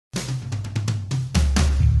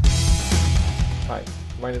Hi,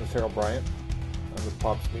 my name is Harold Bryant. I'm with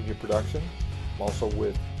PoPMediaPro Production. I'm also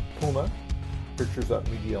with Puma, Pictures Up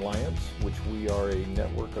Media Alliance, which we are a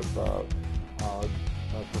network of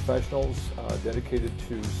professionals dedicated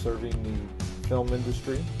to serving the film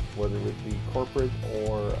industry, whether it be corporate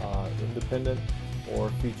or independent or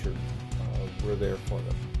featured. We're there for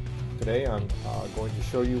them. Today I'm going to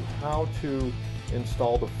show you how to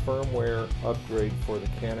install the firmware upgrade for the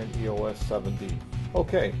Canon EOS 7D.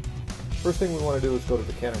 Okay, first thing we want to do is go to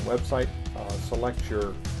the Canon website, select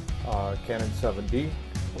your Canon 7D,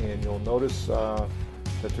 and you'll notice that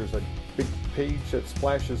there's a big page that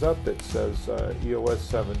splashes up that says EOS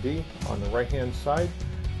 7D. On the right hand side,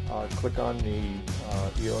 click on the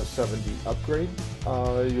EOS 7D upgrade.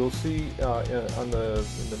 You'll see in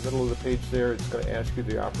the middle of the page there, it's going to ask you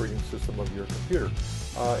the operating system of your computer.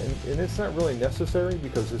 And it's not really necessary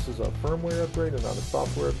because this is a firmware upgrade and not a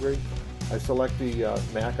software upgrade. I select the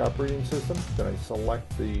Mac operating system, then I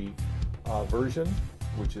select the version,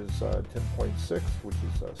 which is 10.6, which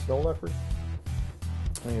is Snow Leopard.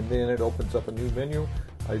 And then it opens up a new menu.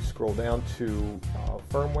 I scroll down to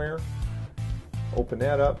firmware, open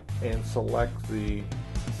that up, and select the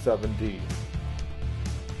 7D.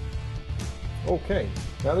 Okay,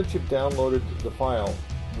 now that you've downloaded the file,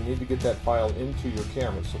 you need to get that file into your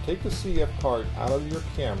camera. So take the CF card out of your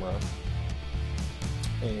camera,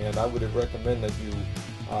 and I would recommend that you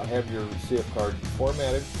have your CF card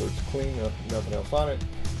formatted so it's clean, nothing else on it,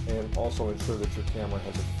 and also ensure that your camera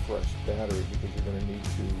has a fresh battery because you're going to need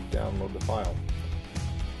to download the file.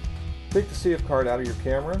 Take the CF card out of your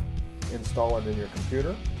camera, install it in your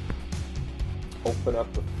computer, open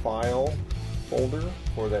up the file folder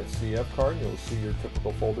for that CF card. You'll see your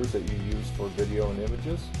typical folders that you use for video and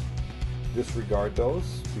images. Disregard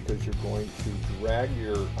those because you're going to drag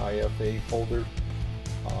your IFA folder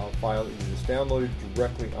file that you just downloaded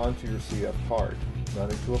directly onto your CF card,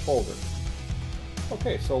 not into a folder.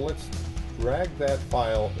 Okay, so let's drag that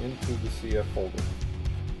file into the CF folder.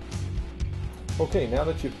 Okay, now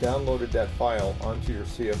that you've downloaded that file onto your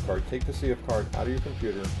CF card, take the CF card out of your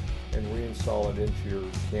computer and reinstall it into your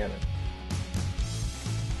Canon.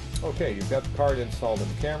 Okay, you've got the card installed in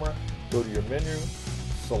the camera. Go to your menu,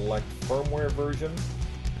 select firmware version,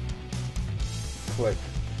 click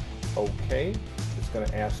OK. It's going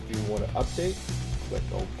to ask you want to update. Click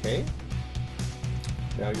OK.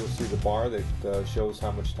 Now you'll see the bar that shows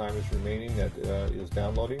how much time is remaining that is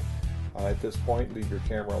downloading. At this point, leave your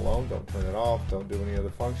camera alone. Don't turn it off. Don't do any other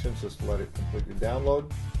functions. Just let it completely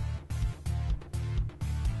download.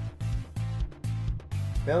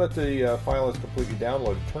 Now that the file is completely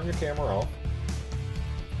downloaded, turn your camera off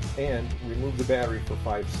and remove the battery for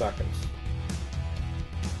 5 seconds.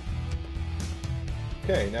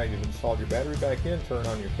 Okay, now you've installed your battery back in, turn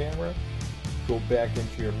on your camera, go back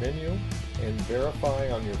into your menu, and verify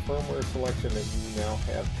on your firmware selection that you now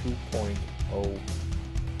have 2.0.x.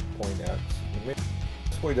 The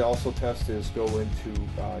best way to also test is go into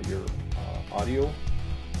your audio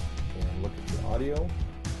and look at your audio.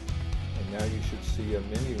 And now you should see a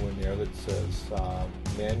menu in there that says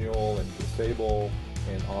manual and disable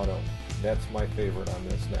and auto. That's my favorite on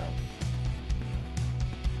this now.